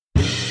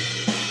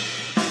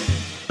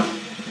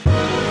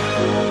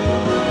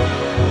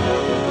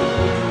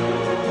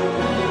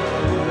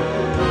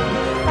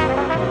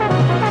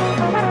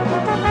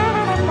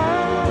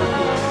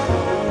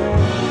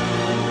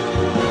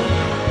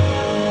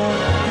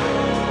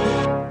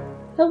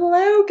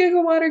Hello,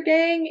 Google Water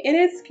Gang. It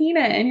is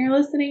Kina, and you're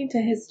listening to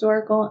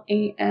Historical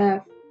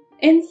AF.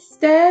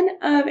 Instead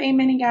of a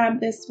mini gab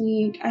this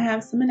week, I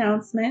have some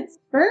announcements.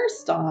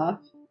 First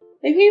off,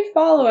 if you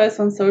follow us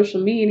on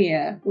social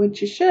media,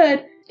 which you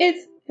should,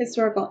 it's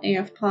Historical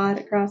AF Pod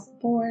across the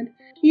board.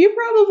 You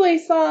probably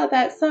saw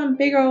that some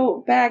big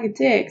old bag of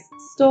dicks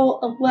stole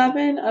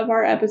 11 of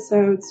our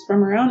episodes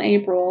from around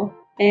April,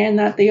 and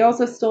that they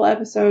also stole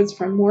episodes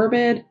from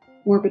Morbid,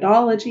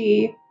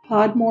 Morbidology,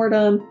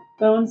 Podmortem,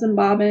 Bones and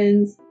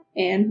Bobbins,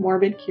 and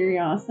Morbid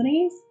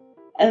Curiosities.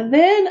 And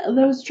then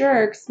those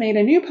jerks made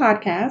a new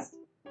podcast,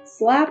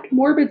 slapped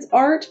Morbid's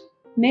art,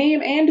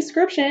 name, and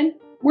description,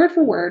 word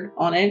for word,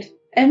 on it,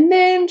 and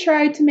then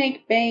tried to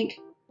make bank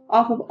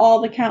off of all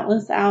the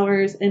countless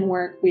hours and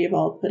work we have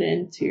all put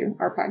into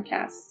our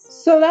podcasts.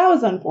 So that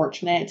was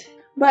unfortunate.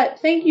 But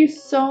thank you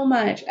so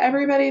much.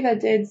 Everybody that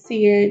did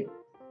see it,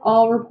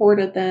 all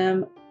reported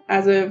them.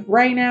 As of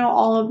right now,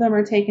 all of them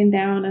are taken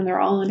down and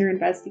they're all under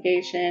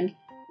investigation.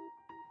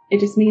 It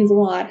just means a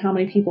lot how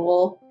many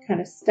people kind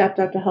of stepped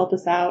up to help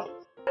us out.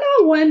 I'm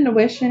not one to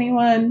wish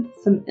anyone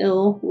some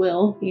ill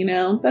will,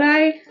 but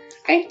I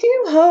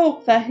do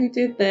hope that who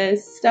did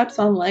this steps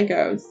on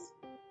Legos.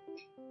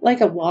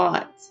 Like a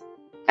lot.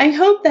 I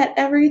hope that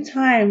every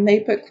time they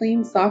put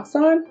clean socks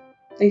on,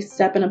 they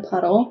step in a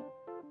puddle.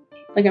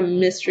 Like a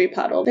mystery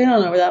puddle. They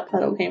don't know where that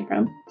puddle came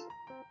from.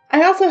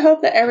 I also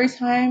hope that every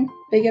time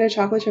they get a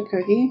chocolate chip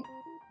cookie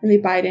and they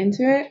bite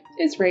into it,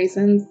 it's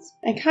raisins.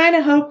 I kind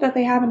of hope that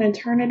they have an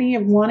eternity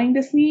of wanting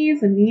to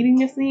sneeze and needing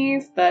to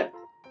sneeze, but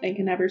they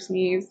can never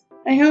sneeze.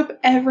 I hope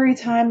every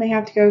time they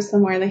have to go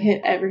somewhere, they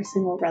hit every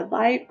single red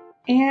light.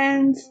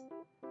 And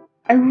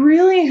I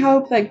really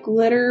hope that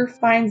glitter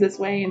finds its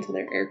way into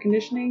their air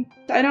conditioning.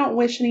 I don't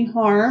wish any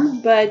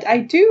harm, but I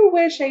do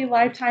wish a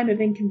lifetime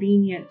of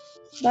inconvenience.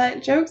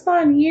 But joke's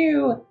on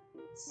you,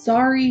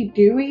 Sorry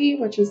Dewey,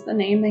 which is the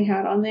name they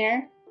had on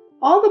there.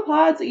 All the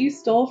pods that you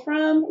stole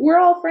from, we're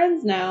all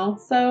friends now,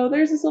 so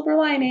there's a silver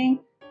lining.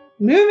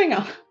 Moving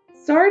on.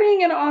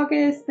 Starting in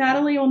August,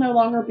 Natalie will no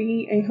longer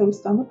be a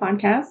host on the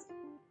podcast.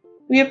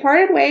 We have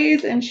parted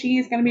ways, and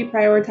she's going to be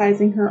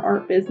prioritizing her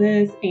art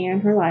business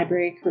and her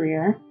library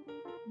career.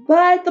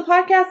 But the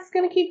podcast is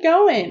going to keep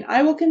going.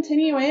 I will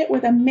continue it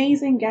with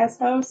amazing guest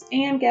hosts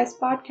and guest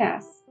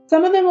podcasts.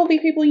 Some of them will be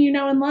people you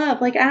know and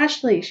love, like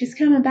Ashley. She's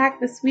coming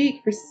back this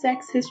week for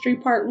Sex History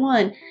Part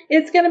 1.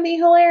 It's going to be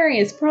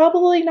hilarious.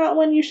 Probably not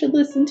one you should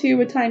listen to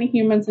with tiny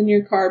humans in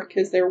your car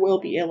because there will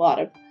be a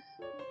lot of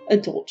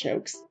adult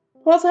jokes.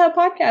 We'll also have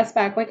podcasts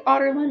back like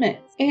Otter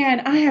Limits.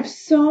 And I have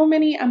so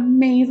many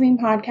amazing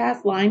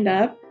podcasts lined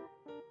up.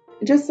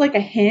 Just like a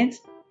hint,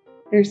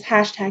 there's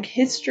Hashtag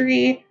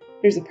History.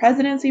 There's a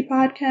presidency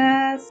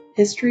podcast,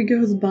 History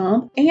Goes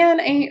Bump,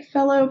 and a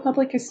fellow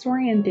public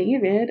historian,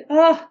 David.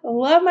 I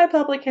love my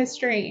public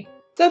history.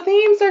 So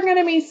themes are going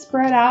to be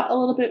spread out a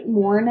little bit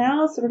more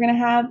now. So we're going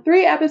to have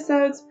 3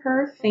 episodes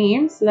per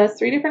theme. So that's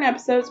 3 different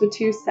episodes with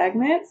 2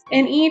 segments.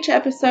 And each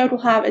episode will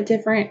have a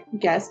different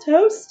guest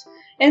host.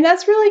 And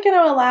that's really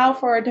going to allow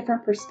for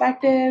different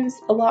perspectives,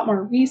 a lot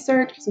more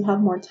research because we'll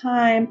have more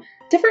time,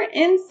 different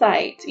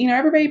insight.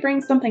 Everybody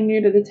brings something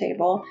new to the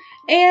table.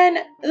 And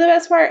the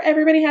best part,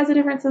 everybody has a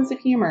different sense of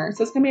humor.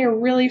 So it's going to be a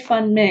really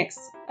fun mix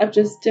of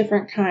just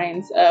different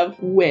kinds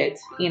of wit.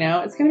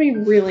 It's going to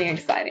be really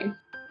exciting.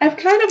 I've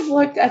kind of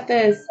looked at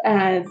this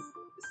as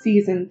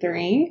season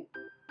 3.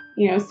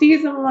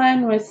 Season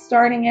 1 was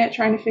starting it,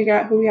 trying to figure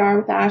out who we are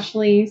with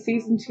Ashley.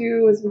 Season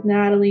 2 was with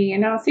Natalie.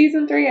 And now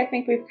season 3, I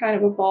think we've kind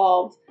of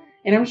evolved.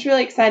 And I'm just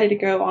really excited to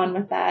go on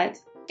with that.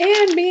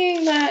 And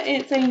being that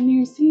it's a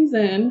new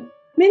season,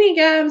 mini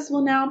gabs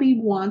will now be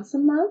once a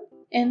month.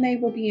 And they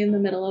will be in the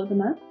middle of the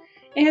month.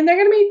 And they're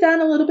going to be done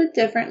a little bit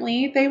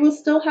differently. They will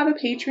still have a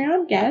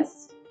Patreon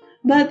guest.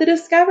 But the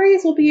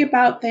discoveries will be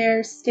about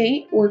their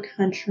state or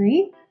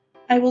country.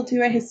 I will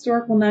do a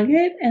historical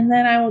nugget. And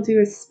then I will do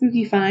a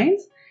spooky find.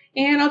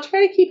 And I'll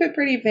try to keep it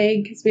pretty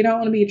vague because we don't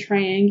want to be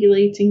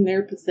triangulating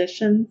their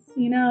positions,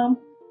 We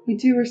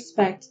do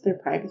respect their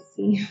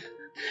privacy.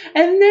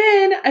 And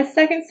then a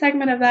second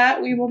segment of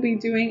that, we will be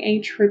doing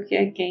a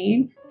trivia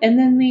game. And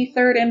then the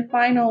third and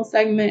final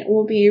segment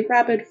will be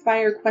rapid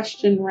fire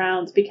question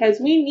rounds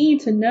because we need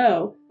to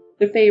know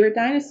the favorite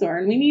dinosaur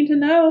and we need to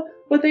know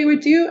what they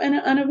would do in an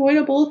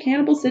unavoidable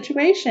cannibal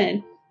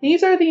situation.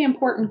 These are the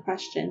important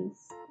questions.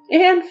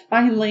 And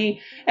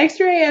finally,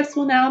 Extra AFs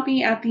will now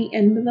be at the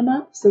end of the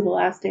month, so the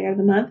last day of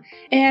the month.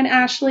 And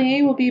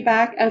Ashley will be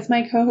back as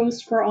my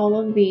co-host for all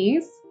of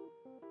these.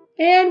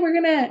 And we're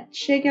going to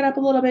shake it up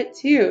a little bit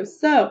too.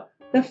 So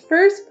the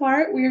first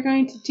part we are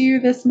going to do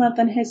this month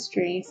in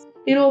history.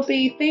 It'll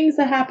be things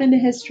that happened in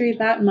history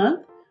that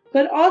month,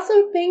 but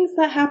also things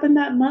that happened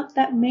that month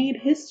that made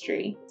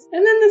history.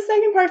 And then the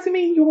second part's going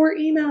to be your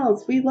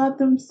emails. We love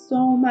them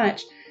so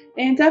much.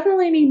 And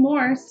definitely need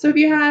more. So if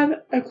you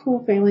have a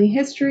cool family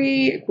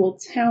history, a cool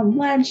town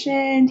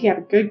legend, you have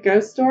a good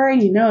ghost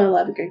story, I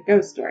love a good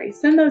ghost story.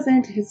 Send those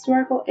in to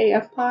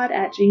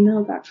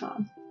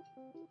historicalafpod@gmail.com.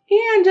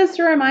 And just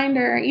a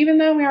reminder, even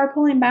though we are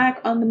pulling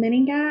back on the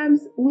mini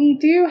gabs, we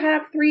do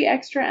have 3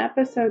 extra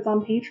episodes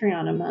on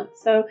Patreon a month.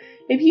 So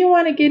if you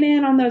want to get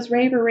in on those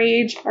Rave or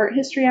Rage art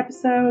history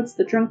episodes,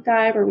 the Drunk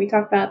Dive, where we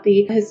talk about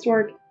the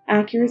historic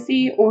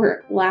accuracy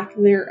or lack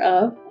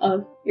thereof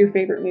of your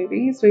favorite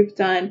movies. We've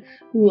done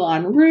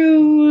Moulin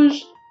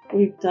Rouge,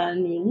 we've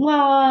done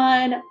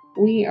Mulan,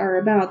 we are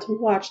about to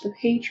watch The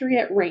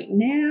Patriot right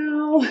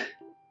now.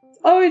 It's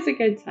always a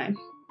good time.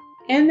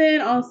 And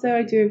then also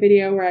I do a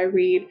video where I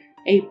read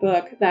a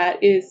book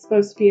that is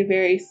supposed to be a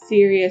very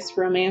serious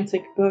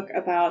romantic book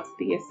about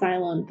the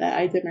asylum that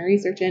I did my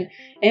research in,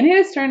 and it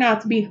has turned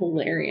out to be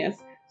hilarious.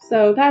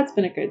 So that's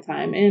been a good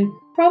time, and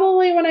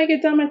probably when I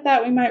get done with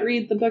that, we might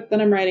read the book that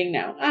I'm writing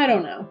now. I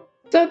don't know.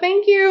 So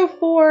thank you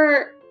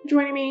for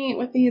joining me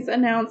with these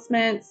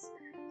announcements.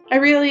 I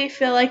really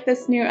feel like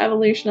this new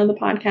evolution of the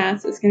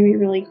podcast is going to be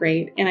really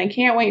great, and I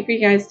can't wait for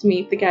you guys to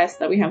meet the guests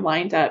that we have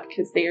lined up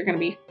because they are going to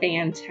be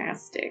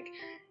fantastic.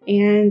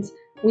 And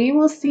we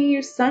will see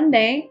you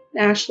Sunday,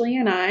 Ashley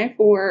and I,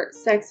 for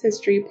Sex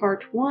History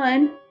Part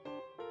 1.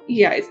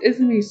 You guys, it's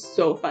going to be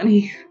so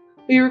funny.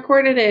 We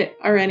recorded it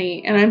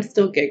already, and I'm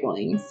still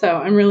giggling, so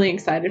I'm really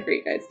excited for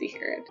you guys to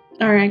hear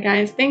it. Alright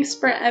guys, thanks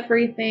for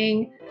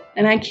everything,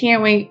 and I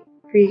can't wait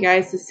for you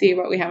guys to see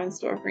what we have in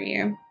store for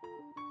you.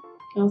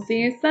 I'll see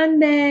you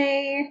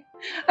Sunday.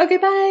 Okay,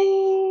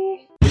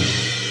 bye.